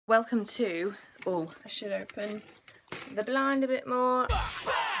Welcome to, oh, I should open the blind a bit more.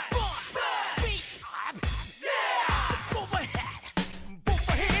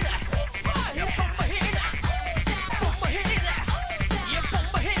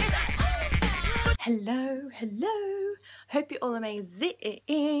 Hello, hello. Hope you're all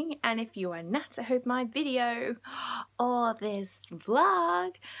amazing, and if you are not, I hope my video or this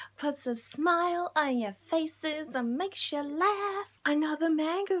vlog puts a smile on your faces and makes you laugh. Another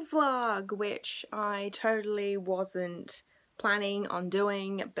manga vlog, which I totally wasn't planning on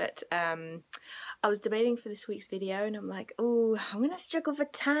doing, but I was debating for this week's video and I'm like, oh, I'm gonna struggle for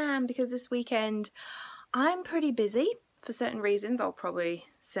time because this weekend I'm pretty busy. For certain reasons, I'll probably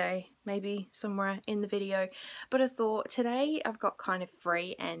say maybe somewhere in the video, but I thought today I've got kind of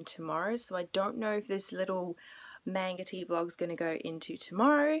free and tomorrow, so I don't know if this little manga tea vlog is going to go into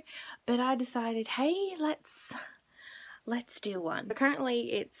tomorrow, but I decided, hey, let's do one. So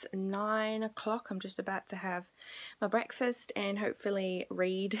currently it's 9 o'clock. I'm just about to have my breakfast and hopefully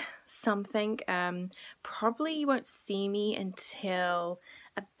read something. Probably you won't see me until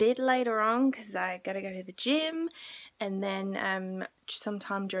a bit later on because I gotta go to the gym, and then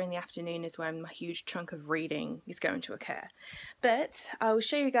sometime during the afternoon is when my huge chunk of reading is going to occur. But I will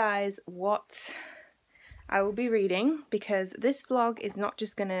show you guys what I will be reading, because this vlog is not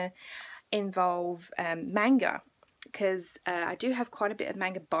just gonna involve manga, because I do have quite a bit of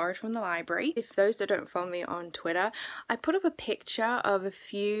manga borrowed from the library. If those that don't follow me on Twitter, I put up a picture of a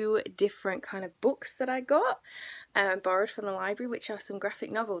few different kind of books that I got borrowed from the library, which are some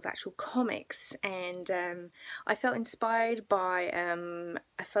graphic novels, actual comics, and I felt inspired by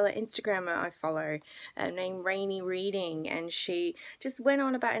a fellow Instagrammer I follow named Rainy Reading, and she just went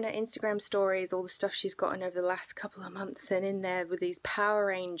on about in her Instagram stories all the stuff she's gotten over the last couple of months, and in there with these Power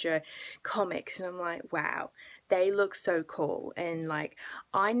Ranger comics, and I'm like, wow, they look so cool. And like,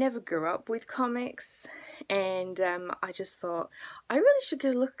 I never grew up with comics, and I just thought I really should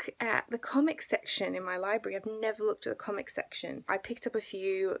go look at the comic section in my library. I've never looked at the comic section. I picked up a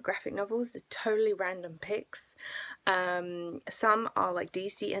few graphic novels, they're totally random picks. Some are like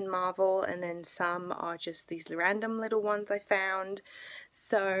DC and Marvel, and then some are just these random little ones I found.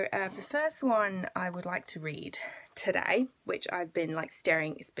 So the first one I would like to read today, which I've been like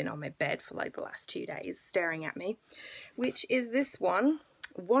staring, it's been on my bed for like the last 2 days staring at me, which is this one,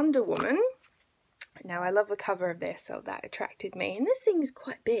 Wonder Woman. Now I love the cover of this, so that attracted me, and this thing is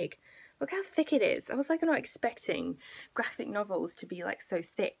quite big. Look how thick it is. I was like not expecting graphic novels to be like so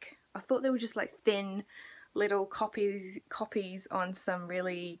thick. I thought they were just like thin little copies on some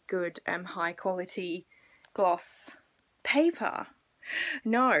really good high quality gloss paper.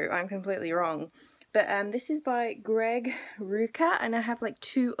 No, I'm completely wrong. But this is by Greg Rucka, and I have like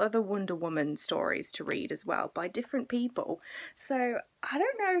 2 other Wonder Woman stories to read as well by different people. So I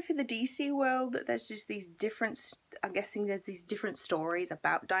don't know if in the DC world that there's just these different, I'm guessing there's these different stories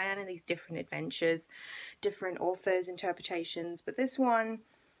about Diana, these different adventures, different authors' interpretations, but this one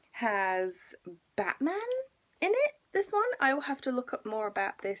has Batman in it. This one, I will have to look up more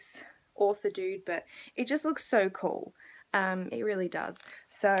about this author dude, but it just looks so cool. It really does.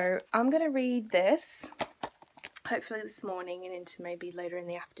 So I'm going to read this hopefully this morning and into maybe later in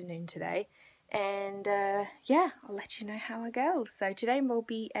the afternoon today, and yeah, I'll let you know how I go. So today will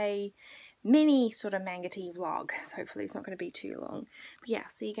be a mini sort of manga tea vlog, so hopefully it's not going to be too long. But yeah,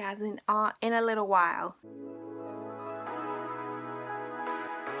 see you guys in a little while.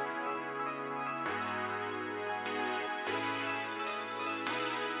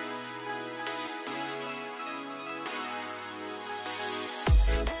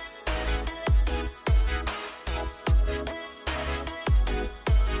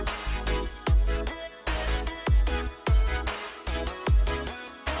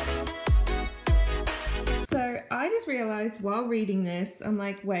 I just realised while reading this, I'm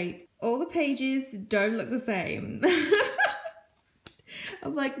like, wait, all the pages don't look the same.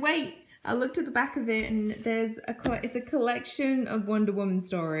 I'm like, wait, I looked at the back of it and it's a collection of Wonder Woman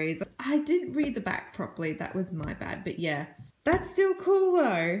stories. I didn't read the back properly, that was my bad, but yeah. That's still cool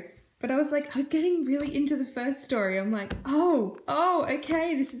though. But I was getting really into the first story. I'm like, oh,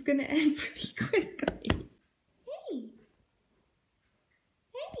 okay, this is gonna end pretty quickly.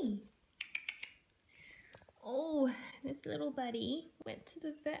 Hey. Oh, this little buddy went to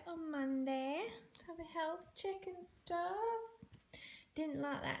the vet on Monday to have a health check and stuff. Didn't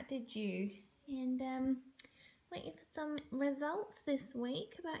like that, did you? And waiting for some results this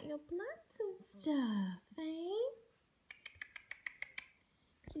week about your bloods and stuff, eh?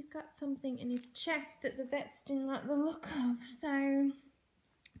 He's got something in his chest that the vets didn't like the look of, so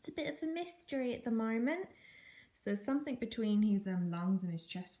it's a bit of a mystery at the moment. So something between his lungs and his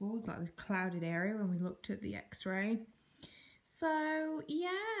chest walls, like this clouded area when we looked at the x-ray. So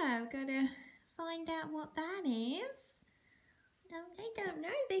yeah, we're gonna find out what that is. They don't know.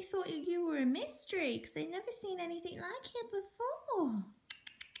 They thought you were a mystery because they've never seen anything like it before.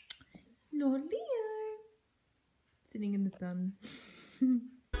 Snore Leo, sitting in the sun.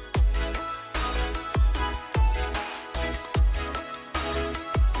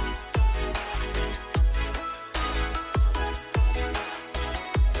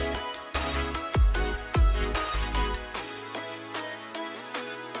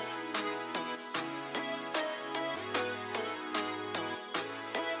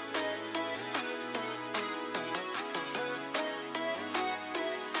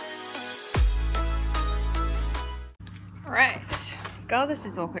 Right, God, this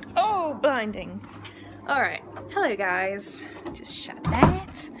is awkward. Oh, blinding. All right, hello guys. Just shut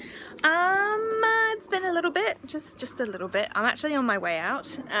that. It's been a little bit, just a little bit. I'm actually on my way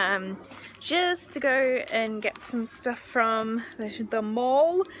out, just to go and get some stuff from the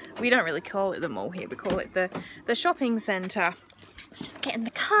mall. We don't really call it the mall here. We call it the shopping centre. Let's just get in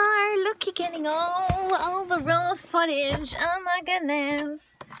the car. Look, you're getting all the raw footage. Oh my goodness.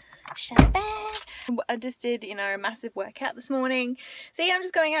 Shut that. I just did, you know, a massive workout this morning. So yeah, I'm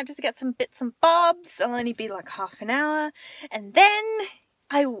just going out just to get some bits and bobs. I'll only be like half an hour. And then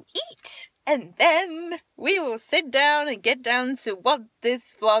I will eat. And then we will sit down and get down to what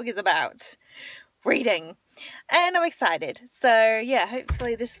this vlog is about. Reading. And I'm excited. So yeah,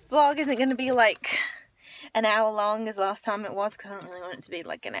 hopefully this vlog isn't going to be like an hour long as last time it was, because I don't really want it to be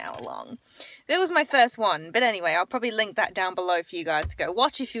like an hour long. It was my first one, but anyway, I'll probably link that down below for you guys to go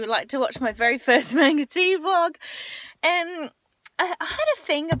watch if you would like to watch my very first Manga tea vlog. And I had a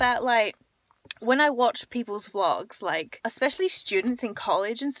thing about, like, when I watch people's vlogs, like especially students in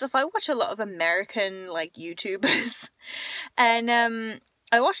college and stuff, I watch a lot of American like YouTubers and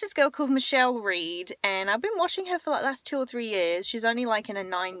I watched this girl called Michelle Reed, and I've been watching her for like the last 2 or 3 years. She's only like in a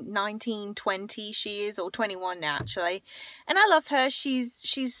 19, 20 she is, or 21 now actually. And I love her. She's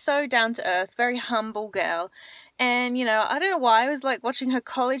so down to earth, very humble girl. And, you know, I don't know why I was like watching her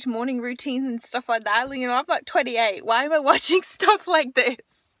college morning routines and stuff like that. You know, I'm like 28. Why am I watching stuff like this?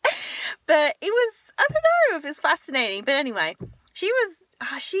 But it was, I don't know if it's fascinating. But anyway, she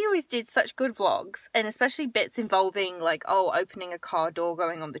always did such good vlogs, and especially bits involving like, oh, opening a car door,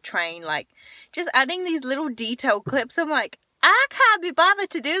 going on the train, like just adding these little detail clips. I'm like, I can't be bothered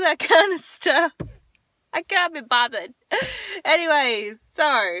to do that kind of stuff. I can't be bothered. Anyways,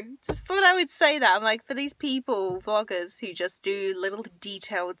 so just thought I would say that. I'm like, for these people, vloggers who just do little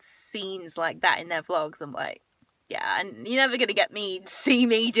detailed scenes like that in their vlogs, I'm like, yeah, and you're never gonna get me see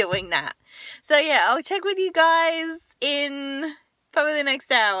me doing that. So yeah, I'll check with you guys in probably the next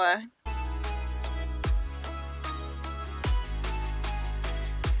hour.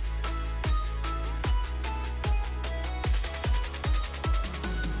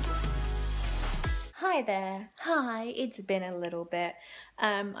 Hi there. Hi, it's been a little bit.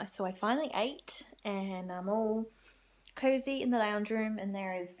 So I finally ate and I'm all cozy in the lounge room, and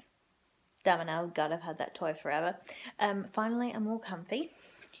there is Domino. God, I've had that toy forever. Finally I'm all comfy.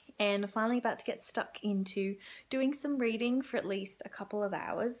 And I'm finally about to get stuck into doing some reading for at least a couple of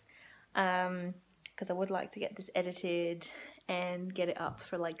hours, because I would like to get this edited and get it up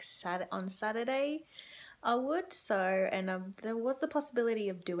for like on Saturday. I would. So, and there was the possibility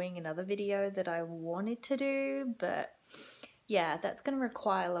of doing another video that I wanted to do, but yeah, that's going to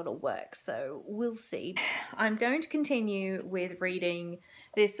require a lot of work, so we'll see. I'm going to continue with reading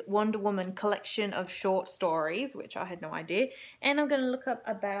this Wonder Woman collection of short stories, which I had no idea, and I'm going to look up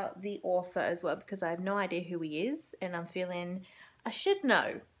about the author as well, because I have no idea who he is, and I'm feeling I should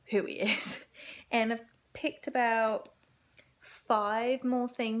know who he is. And I've picked about 5 more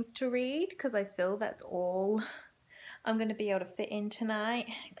things to read, because I feel that's all I'm going to be able to fit in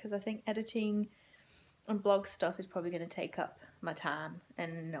tonight, because I think editing and blog stuff is probably going to take up my time,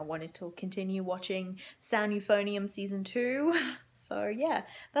 and I wanted to continue watching Sound Euphonium season 2. So yeah,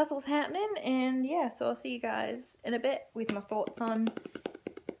 that's what's happening, and yeah, so I'll see you guys in a bit with my thoughts on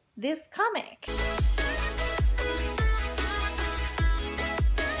this comic.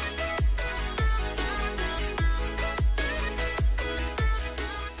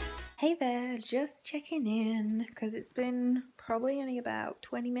 Hey there, just checking in, because it's been probably only about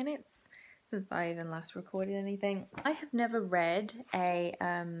 20 minutes since I even last recorded anything. I have never read a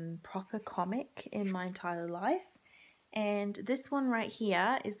proper comic in my entire life, and this one right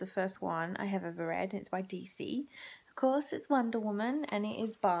here is the first one I have ever read, and it's by DC. Of course, it's Wonder Woman, and it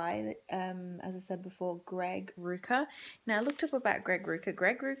is by, as I said before, Greg Rucka. Now, I looked up about Greg Rucka.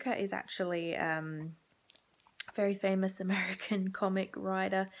 Greg Rucka is actually very famous American comic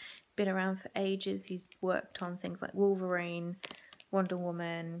writer, been around for ages. He's worked on things like Wolverine, Wonder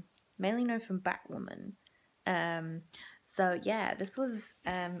Woman, mainly known from Batwoman. So yeah, this was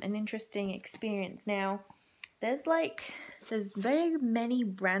an interesting experience. Now, there's very many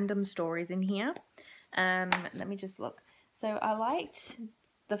random stories in here. Let me just look. So I liked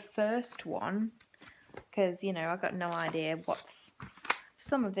the first one because, you know, I got no idea what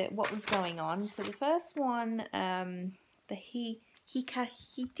was going on. So the first one, the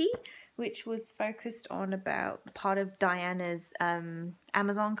Hikahiti, which was focused on about part of Diana's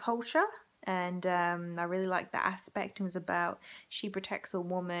Amazon culture. And I really liked that aspect. It was about she protects a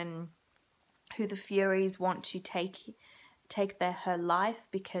woman who the Furies want to take her life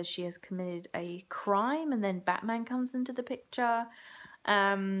because she has committed a crime, and then Batman comes into the picture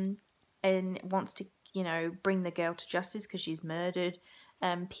and wants to, you know, bring the girl to justice because she's murdered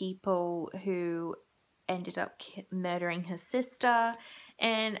people who ended up murdering her sister.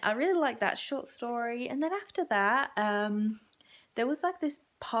 And I really like that short story. And then after that, there was like this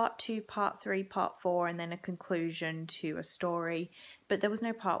part 2, part 3, part 4, and then a conclusion to a story, but there was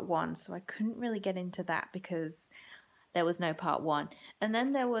no part 1, so I couldn't really get into that because there was no part 1. And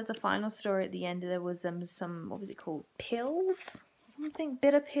then there was a final story at the end. There was some, what was it called, pills, something,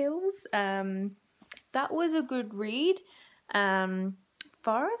 bitter pills. That was a good read.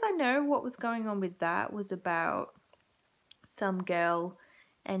 Far as I know, what was going on with that was about some girl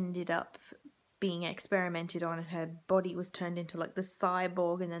ended up being experimented on and her body was turned into like the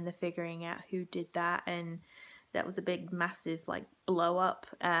cyborg, and then they're figuring out who did that, and that was a big massive like blow up.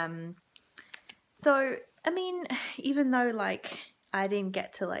 So I mean, even though like I didn't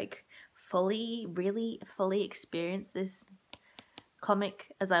get to like really fully experience this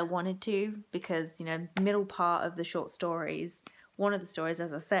comic as I wanted to, because, you know, middle part of the short stories, one of the stories,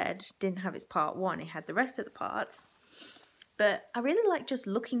 as I said, didn't have its part 1, it had the rest of the parts. But I really like just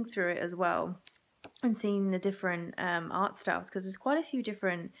looking through it as well and seeing the different art styles, because there's quite a few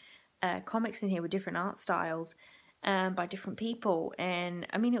different comics in here with different art styles by different people. And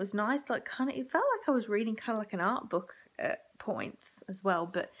I mean, it was nice, like it felt like I was reading kind of like an art book at points as well,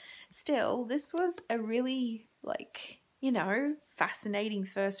 but still, this was a really, like, you know, fascinating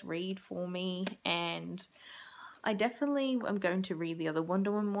first read for me. And I definitely am going to read the other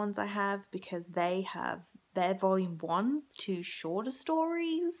Wonder Woman ones I have, because they have their volume 1s to shorter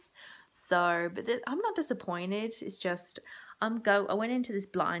stories. So, but I'm not disappointed. It's just I went into this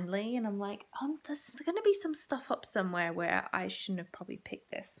blindly, and I'm like, there's going to be some stuff up somewhere where I shouldn't have probably picked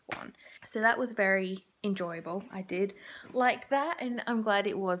this one. So that was very enjoyable. I did like that, and I'm glad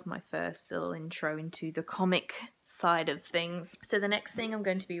it was my first little intro into the comic side of things. So the next thing I'm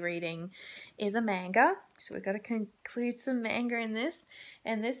going to be reading is a manga. So we've got to conclude some manga in this,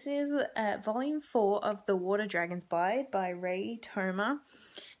 and this is volume 4 of The Water Dragon's Bride by Ray Toma.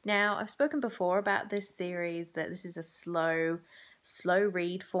 Now, I've spoken before about this series, that this is a slow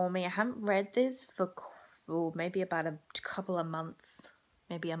read for me. I haven't read this for maybe about a couple of months,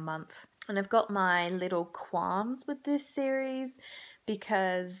 maybe a month. And I've got my little qualms with this series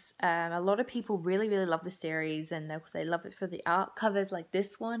because a lot of people really love the series, and they love it for the art covers. Like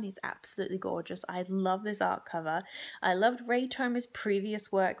this one is absolutely gorgeous. I love this art cover. I loved Ray Toma's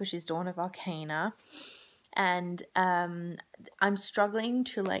previous work, which is Dawn of Arcana. And I'm struggling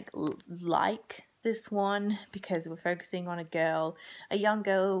to like this one because we're focusing on a young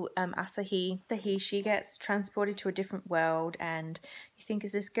girl, Asahi. She gets transported to a different world, and you think,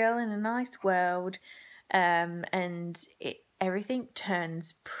 is this girl in a nice world? And everything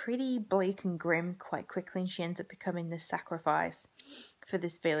turns pretty bleak and grim quite quickly, and she ends up becoming the sacrifice for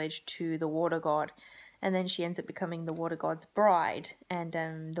this village to the water god. And then she ends up becoming the water god's bride, and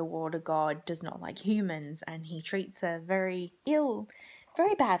the water god does not like humans, and he treats her very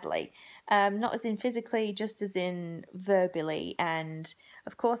badly. Not as in physically, just as in verbally. And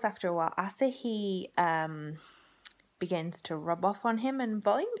of course, after a while, Asahi begins to rub off on him, and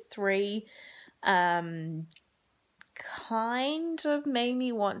volume 3 kind of made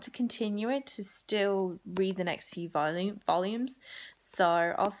me want to continue it, to still read the next few volumes.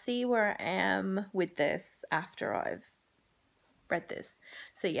 So I'll see where I am with this after I've read this.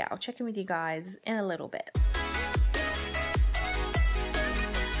 So yeah, I'll check in with you guys in a little bit.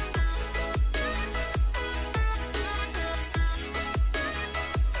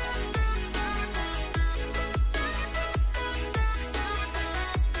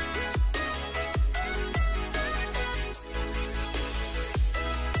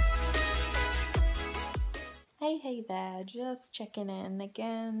 Hey there, just checking in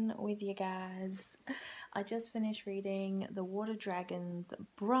again with you guys. I just finished reading The Water Dragon's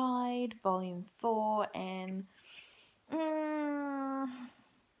Bride, Volume 4, and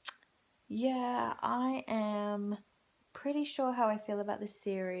Yeah, I am pretty sure how I feel about this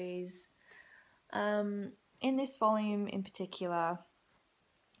series. In this volume in particular,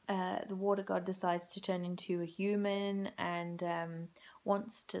 the water god decides to turn into a human and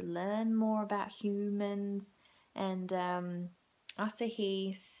wants to learn more about humans. And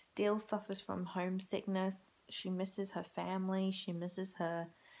Asahi still suffers from homesickness. She misses her family, she misses her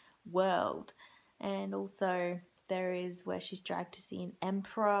world. And also, there is where she's dragged to see an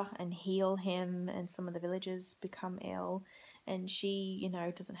emperor and heal him, and some of the villagers become ill. And she,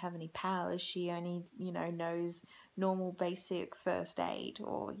 doesn't have any powers. She only, knows normal basic first aid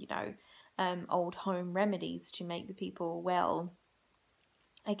or, old home remedies to make the people well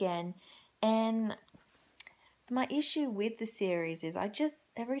again. And my issue with the series is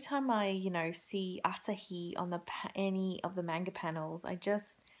every time I, see Asahi on any of the manga panels, I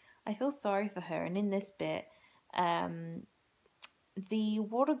feel sorry for her. And in this bit, the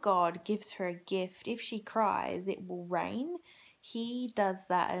water god gives her a gift. If she cries, it will rain. He does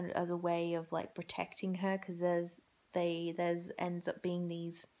that as a way of like protecting her, because there's ends up being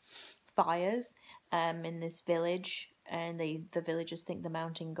these fires in this village, and the villagers think the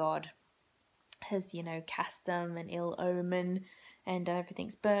mountain god has cast them an ill omen, and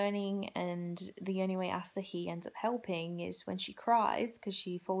everything's burning. And the only way Asahi ends up helping is when she cries, because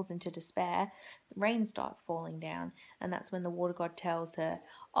she falls into despair. The rain starts falling down, and that's when the water god tells her,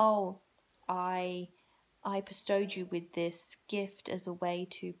 oh, I bestowed you with this gift as a way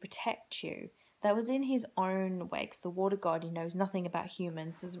to protect you. That was in his own way, because the water god, he knows nothing about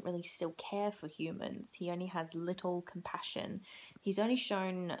humans, doesn't really still care for humans. He only has little compassion. He's only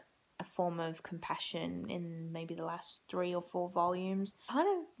shown a form of compassion in maybe the last 3 or 4 volumes. Kind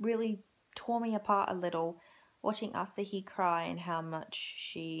of really tore me apart a little, watching Asahi cry and how much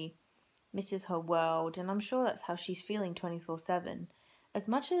she misses her world. And I'm sure that's how she's feeling 24/7. As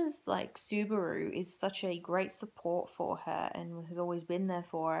much as like Subaru is such a great support for her and has always been there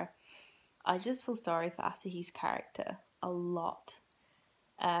for her, I just feel sorry for Asahi's character a lot.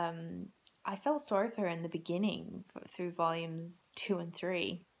 I felt sorry for her in the beginning through volumes 2 and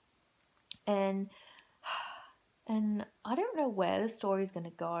 3. And I don't know where the story's going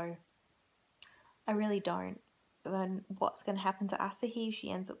to go. I really don't. And what's going to happen to Asahi if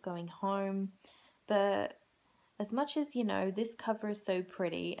she ends up going home. But as much as, this cover is so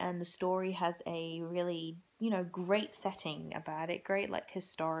pretty and the story has a really, great setting about it, great like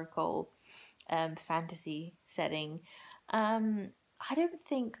historical fantasy setting, I don't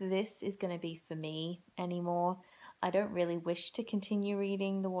think this is going to be for me anymore. I don't really wish to continue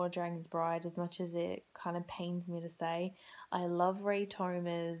reading The Water Dragon's Bride, as much as it kind of pains me to say. I love Ray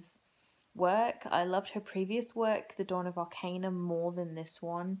Toma's work. I loved her previous work, The Dawn of Arcanum, more than this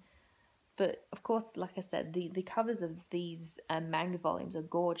one. But of course, like I said, the covers of these manga volumes are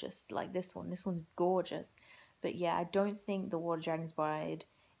gorgeous. Like this one's gorgeous. But yeah, I don't think The Water Dragon's Bride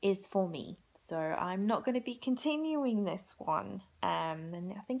is for me. So I'm not going to be continuing this one.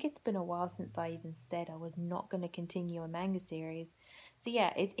 And I think it's been a while since I even said I was not going to continue a manga series. So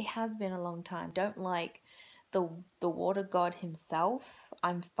yeah, it has been a long time. Don't like the water god himself.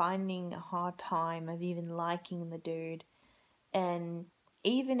 I'm finding a hard time of even liking the dude. And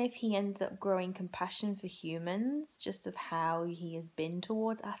even if he ends up growing compassion for humans, just of how he has been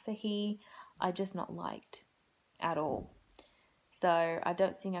towards Asahi, I've just not liked at all. So I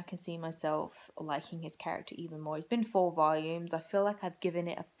don't think I can see myself liking his character even more. It's been 4 volumes. I feel like I've given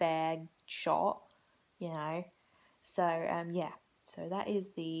it a fair shot, So, yeah. So that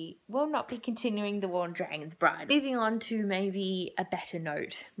is will not be continuing The Water Dragon's Bride. Moving on to maybe a better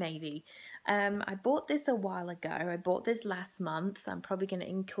note, maybe. I bought this a while ago. I bought this last month. I'm probably going to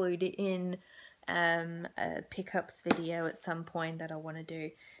include it in a pickups video at some point that I want to do.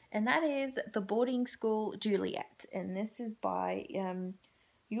 And that is The Boarding School Juliet. And this is by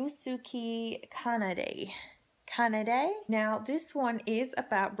Yusuke Kanade. Now, this one is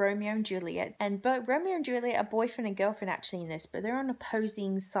about Romeo and Juliet, and both Romeo and Juliet are boyfriend and girlfriend actually in this, but they're on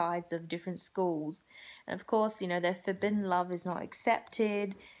opposing sides of different schools. And of course, their forbidden love is not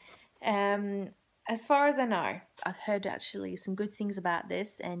accepted. As far as I know, I've heard actually some good things about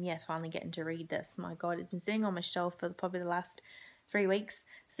this, and yeah, finally getting to read this. My God, it's been sitting on my shelf for probably the last 3 weeks.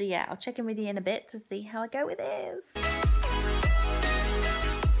 So yeah, I'll check in with you in a bit to see how I go with this.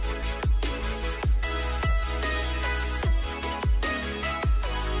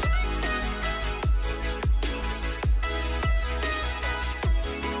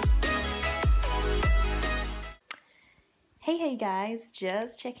 Hey guys,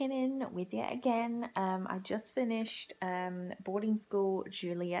 just checking in with you again. I just finished Boarding School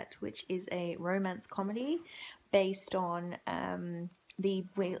Juliet, which is a romance comedy based on the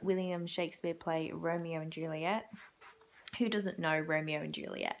William Shakespeare play Romeo and Juliet. Who doesn't know Romeo and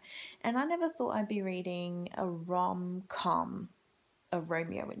Juliet? And I never thought I'd be reading a rom-com of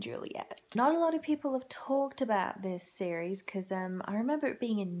Romeo and Juliet. Not a lot of people have talked about this series because I remember it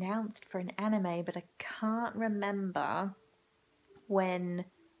being announced for an anime, but I can't remember when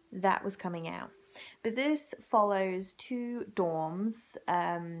that was coming out. But this follows two dorms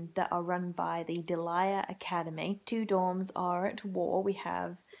that are run by the Delia Academy. Two dorms are at war. We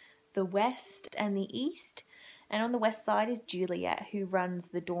have the West and the East. And on the west side is Juliet, who runs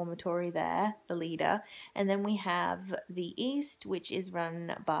the dormitory there, the leader. And then we have the east, which is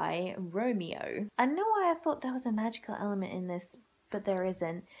run by Romeo. I don't know why I thought there was a magical element in this, but there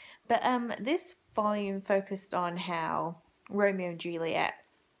isn't. But this volume focused on how Romeo and Juliet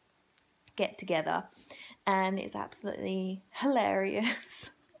get together. And it's absolutely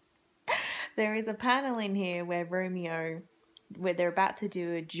hilarious. There is a panel in here where they're about to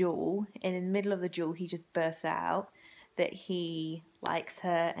do a duel, and in the middle of the duel he just bursts out that he likes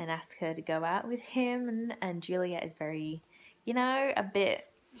her and asks her to go out with him, and Juliet is very, you know, a bit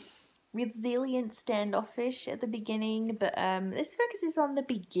resilient, standoffish at the beginning, but this focuses on the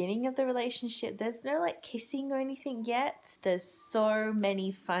beginning of the relationship. There's no like kissing or anything yet. There's so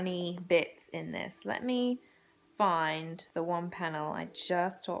many funny bits in this. Let me find the one panel I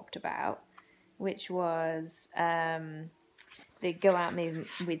just talked about, which was the Go Out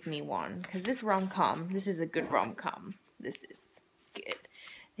With Me one, because this rom-com, this is a good rom-com. This is good.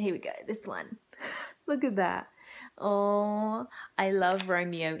 Here we go, this one. Look at that. Oh, I love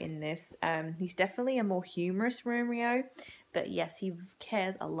Romeo in this. He's definitely a more humorous Romeo, but yes, he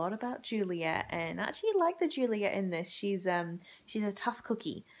cares a lot about Juliet, and I actually like the Juliet in this. She's a tough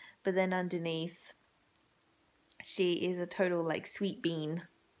cookie, but then underneath, she is a total like sweet bean.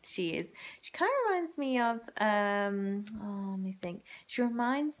 She kind of reminds me of, let me think. She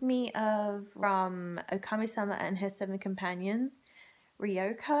reminds me of from Okami-sama and Her Seven Companions,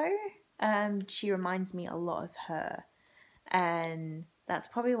 Ryoko. She reminds me a lot of her. And that's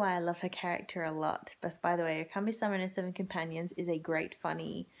probably why I love her character a lot. But by the way, Okami-sama and Her Seven Companions is a great,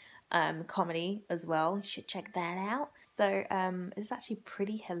 funny comedy as well. You should check that out. So it's actually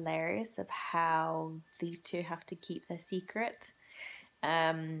pretty hilarious of how these two have to keep their secret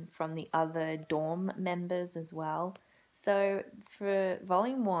from the other dorm members as well. So for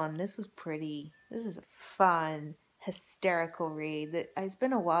volume 1, this is a fun, hysterical read. It's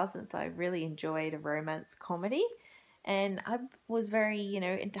been a while since I really enjoyed a romance comedy, and I was very,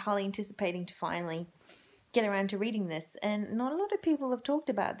 highly anticipating to finally get around to reading this. And not a lot of people have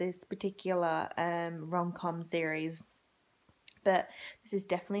talked about this particular rom-com series, but this is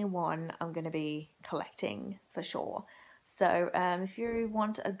definitely one I'm going to be collecting for sure. So if you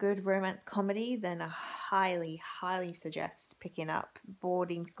want a good romance comedy, then I highly, highly suggest picking up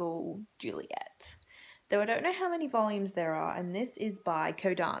Boarding School Juliet. Though I don't know how many volumes there are, and this is by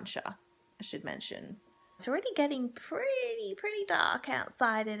Kodansha, I should mention. It's already getting pretty dark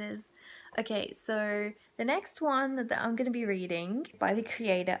outside it is. Okay, so the next one that I'm going to be reading is by the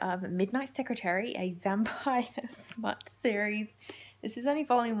creator of Midnight Secretary, a vampire smut series. This is only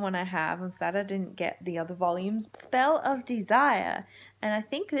volume 1 I have. I'm sad I didn't get the other volumes. Spell of Desire. And I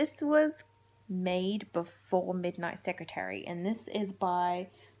think this was made before Midnight Secretary. And this is by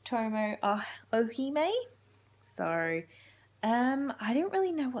Tomo Ohime. So, I don't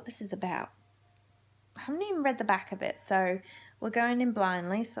really know what this is about. I haven't even read the back of it. So, we're going in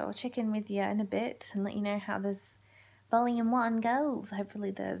blindly. So, I'll check in with you in a bit and let you know how this volume 1 goes.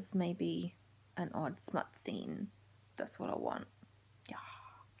 Hopefully there's maybe an odd smut scene. That's what I want.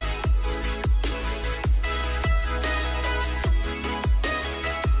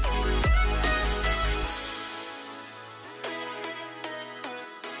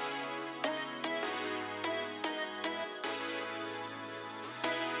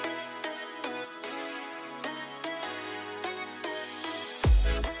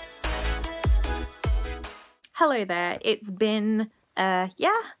 Hello there. It's been,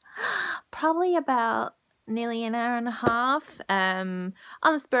 probably about nearly an hour and a half. On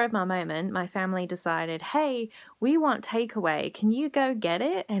the spur of my moment, my family decided, hey, we want takeaway. Can you go get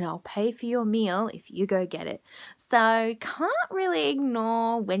it? And I'll pay for your meal if you go get it. So can't really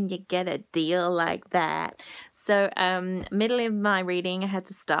ignore when you get a deal like that. So middle of my reading, I had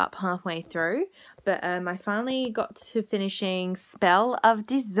to stop halfway through. But I finally got to finishing Spell of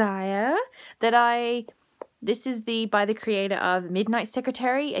Desire This is by the creator of Midnight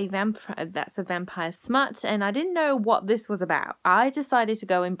Secretary, that's a vampire smut, and I didn't know what this was about. I decided to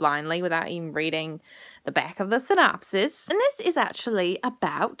go in blindly without even reading the back of the synopsis. And this is actually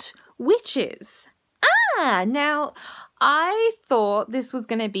about witches. Yeah, now I thought this was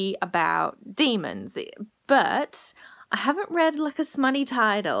going to be about demons, but I haven't read like a smutty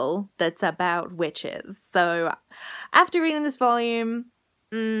title that's about witches. So after reading this volume,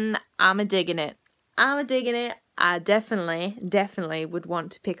 I'm a digging it. I definitely would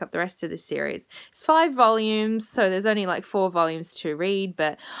want to pick up the rest of this series. It's 5 volumes, so there's only like 4 volumes to read,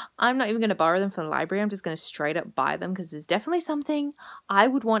 but I'm not even going to borrow them from the library. I'm just going to straight up buy them because there's definitely something I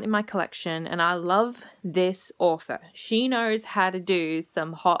would want in my collection, and I love this author. She knows how to do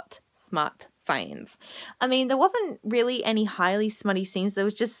some hot smut scenes. I mean, there wasn't really any highly smutty scenes. There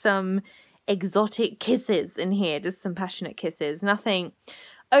was just some exotic kisses in here, just some passionate kisses. Nothing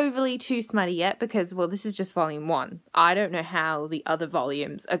overly too smutty yet because, well, this is just volume 1. I don't know how the other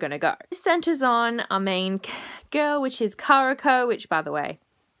volumes are gonna go. This centers on our main girl, which is Karako, which, by the way,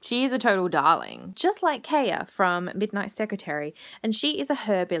 she is a total darling, just like Kaya from Midnight Secretary, and she is a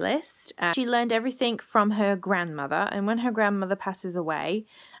herbalist. She learned everything from her grandmother, and when her grandmother passes away,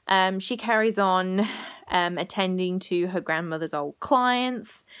 she carries on attending to her grandmother's old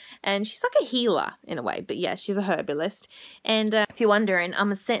clients, and she's like a healer in a way, but yeah, she's a herbalist. And if you're wondering,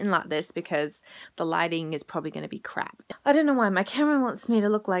 I'm sitting like this because the lighting is probably going to be crap. I don't know why, my camera wants me to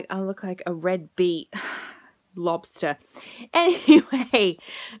look like I look like a red beet lobster. Anyway,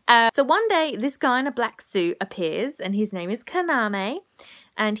 so one day this guy in a black suit appears, and his name is Kaname.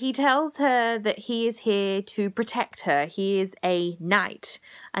 And he tells her that he is here to protect her. He is a knight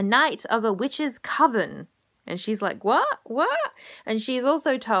of a witch's coven. And she's like, what? And she's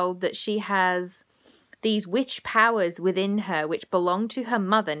also told that she has these witch powers within her which belong to her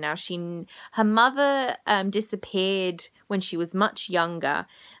mother. Now, her mother disappeared when she was much younger,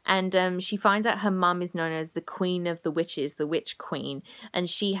 and she finds out her mum is known as the Queen of the Witches, the Witch Queen, and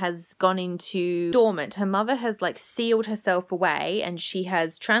she has gone into dormant. Her mother has like sealed herself away, and she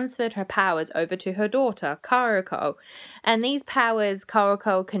has transferred her powers over to her daughter, Karako. And these powers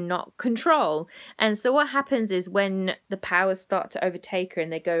Karako cannot control. And so what happens is when the powers start to overtake her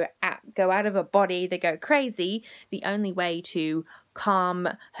and they go out of her body, they go crazy, the only way to calm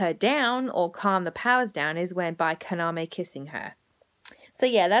her down or calm the powers down is by Kaname kissing her. So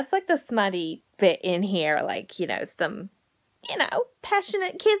yeah, that's like the smutty bit in here, like, you know, some, you know,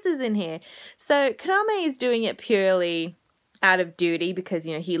 passionate kisses in here. So Kaname is doing it purely out of duty because,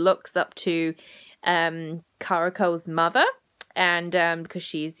 you know, he looks up to Karako's mother, and because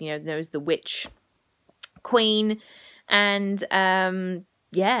she's, you know, knows the witch queen, and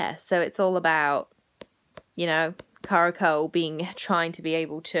yeah, so it's all about, you know, Karako trying to be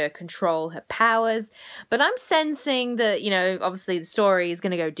able to control her powers. But I'm sensing that, you know, obviously the story is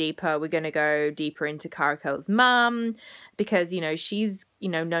going to go deeper. We're going to go deeper into Karako's mum because, you know, she's, you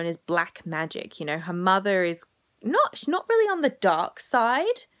know, known as black magic. You know, her mother is she's not really on the dark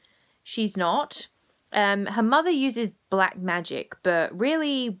side. She's not. Her mother uses black magic, but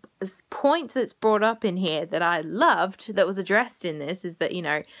really a point that's brought up in here that I loved that was addressed in this is that, you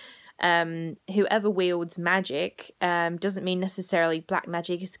know, whoever wields magic doesn't mean necessarily black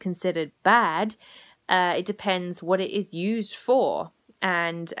magic is considered bad. It depends what it is used for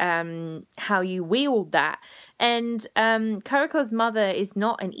and how you wield that. And Karako's mother is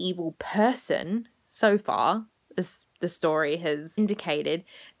not an evil person so far, as the story has indicated,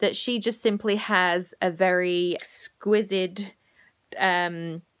 that she just simply has a very exquisite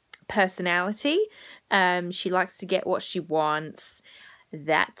personality. She likes to get what she wants.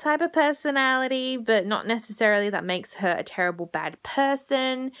 That type of personality, but not necessarily that makes her a terrible bad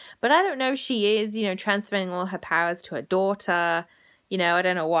person. But I don't know if she is, you know, transferring all her powers to her daughter. You know, I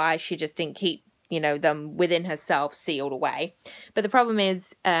don't know why she just didn't keep, you know, them within herself sealed away. But the problem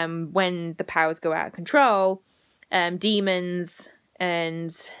is when the powers go out of control, demons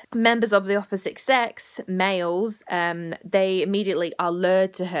and members of the opposite sex, males, they immediately are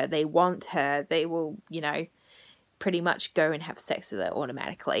lured to her. They want her. They will, you know, pretty much go and have sex with her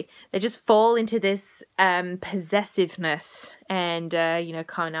automatically. They just fall into this possessiveness, and you know,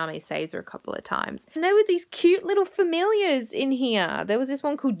 Kaname saves her a couple of times. And there were these cute little familiars in here. There was this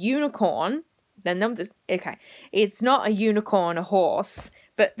one called Unicorn. Then there was this, okay, it's not a unicorn, a horse,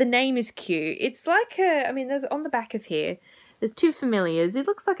 but the name is cute. It's like a, I mean, there's on the back of here, there's 2 familiars. It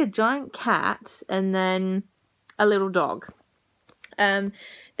looks like a giant cat and then a little dog.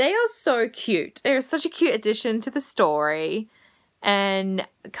 They are so cute. They're such a cute addition to the story. And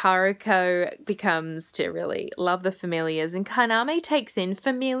Karako becomes to really love the familiars. And Kaname takes in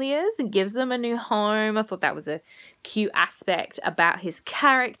familiars and gives them a new home. I thought that was a cute aspect about his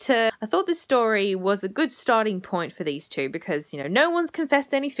character. I thought this story was a good starting point for these two because, you know, no one's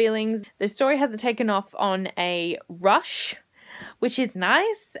confessed any feelings. The story hasn't taken off on a rush. which is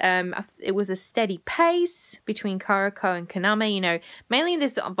nice. It was a steady pace between Karako and Kaname, you know, mainly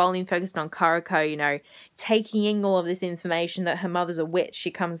this volume focused on Karako, you know, taking in all of this information that her mother's a witch.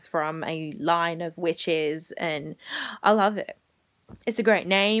 She comes from a line of witches, and I love it. It's a great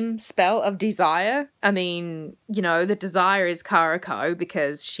name, Spell of Desire. I mean, you know, the desire is Karako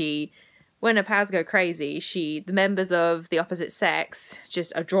because when her powers go crazy, the members of the opposite sex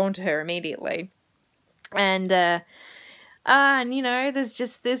just are drawn to her immediately. And you know, there's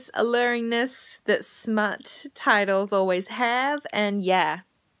just this alluringness that smut titles always have. And yeah,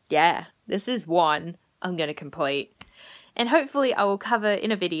 this is one I'm going to complete. And hopefully I will cover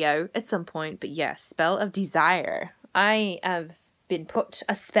in a video at some point. But yes, Spell of Desire. I have been put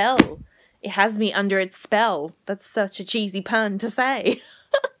a spell. It has me under its spell. That's such a cheesy pun to say.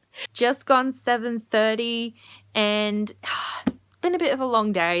 Just gone 7:30 and been a bit of a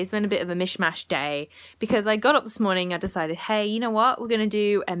long day. It's been a bit of a mishmash day because I got up this morning. I decided, hey, you know what? We're going to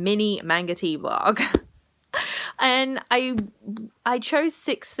do a mini manga tea vlog. And I chose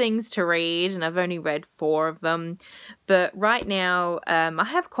 6 things to read and I've only read 4 of them. But right now, I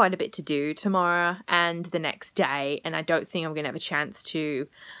have quite a bit to do tomorrow and the next day. And I don't think I'm going to have a chance to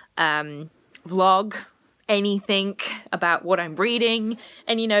vlog anything about what I'm reading.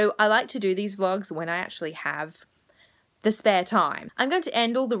 And you know, I like to do these vlogs when I actually have the spare time. I'm going to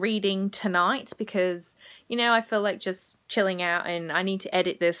end all the reading tonight because, you know, I feel like just chilling out and I need to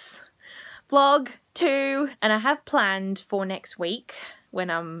edit this vlog too. And I have planned for next week, when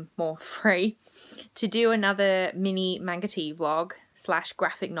I'm more free, to do another mini manga tea vlog /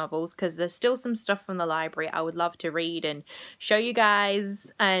 graphic novels, because there's still some stuff from the library I would love to read and show you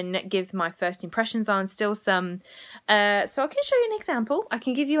guys and give my first impressions on. Still some, so I can show you an example. I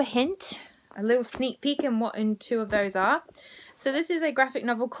can give you a hint, a little sneak peek in what 2 of those are. So this is a graphic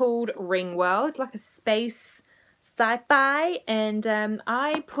novel called Ring World, like a space sci-fi, and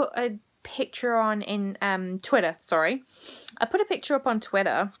I put a picture on in Twitter, sorry. I put a picture up on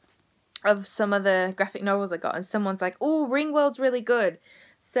Twitter of some of the graphic novels I got, and someone's like, oh, Ring World's really good.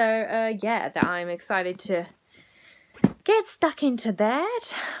 So yeah, that I'm excited to get stuck into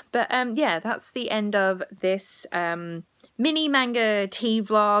that. But yeah, that's the end of this mini manga tea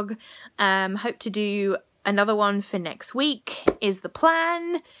vlog. Hope to do another one for next week is the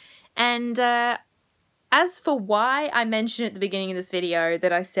plan. And as for why I mentioned at the beginning of this video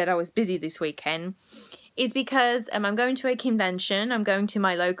that I said I was busy this weekend, is because I'm going to a convention. I'm going to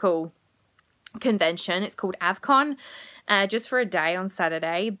my local convention. It's called AvCon, just for a day on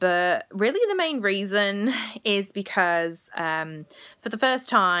Saturday. But really the main reason is because for the first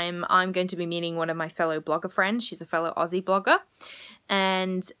time I'm going to be meeting one of my fellow blogger friends. She's a fellow Aussie blogger,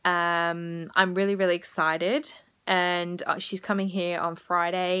 and I'm really excited. And she's coming here on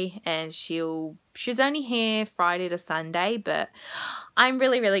Friday, and she's only here Friday to Sunday, but I'm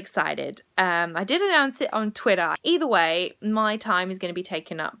really excited. I did announce it on Twitter. Either way, my time is going to be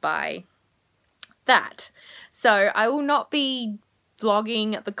taken up by that. So I will not be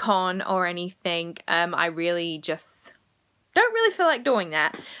vlogging at the con or anything. I really just don't really feel like doing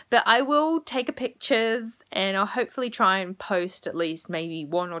that, but I will take pictures, and I'll hopefully try and post at least maybe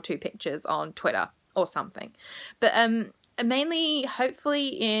 1 or 2 pictures on Twitter or something. But mainly, hopefully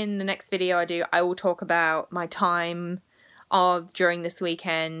in the next video I do, I will talk about my time during this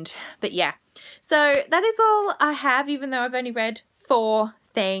weekend. But yeah, so that is all I have, even though I've only read 4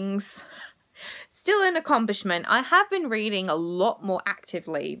 things. Still an accomplishment. I have been reading a lot more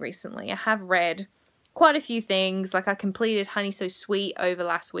actively recently. I have read quite a few things. Like I completed Honey So Sweet over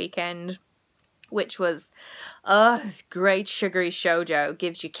last weekend, which was great sugary shoujo,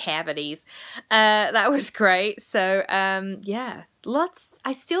 gives you cavities. That was great. So yeah,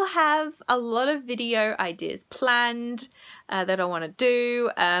 I still have a lot of video ideas planned that I want to do.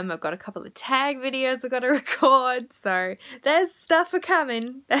 I've got a couple of tag videos I've got to record, so there's stuff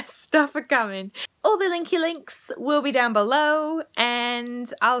coming. All the links will be down below,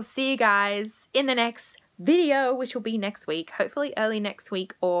 and I'll see you guys in the next video, which will be next week, hopefully early next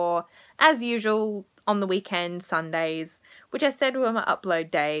week, or as usual on the weekend, Sundays, which I said were my upload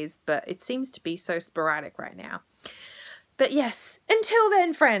days, but it seems to be so sporadic right now. But yes, until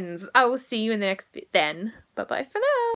then, friends, I will see you in the next bit then. Bye bye for now.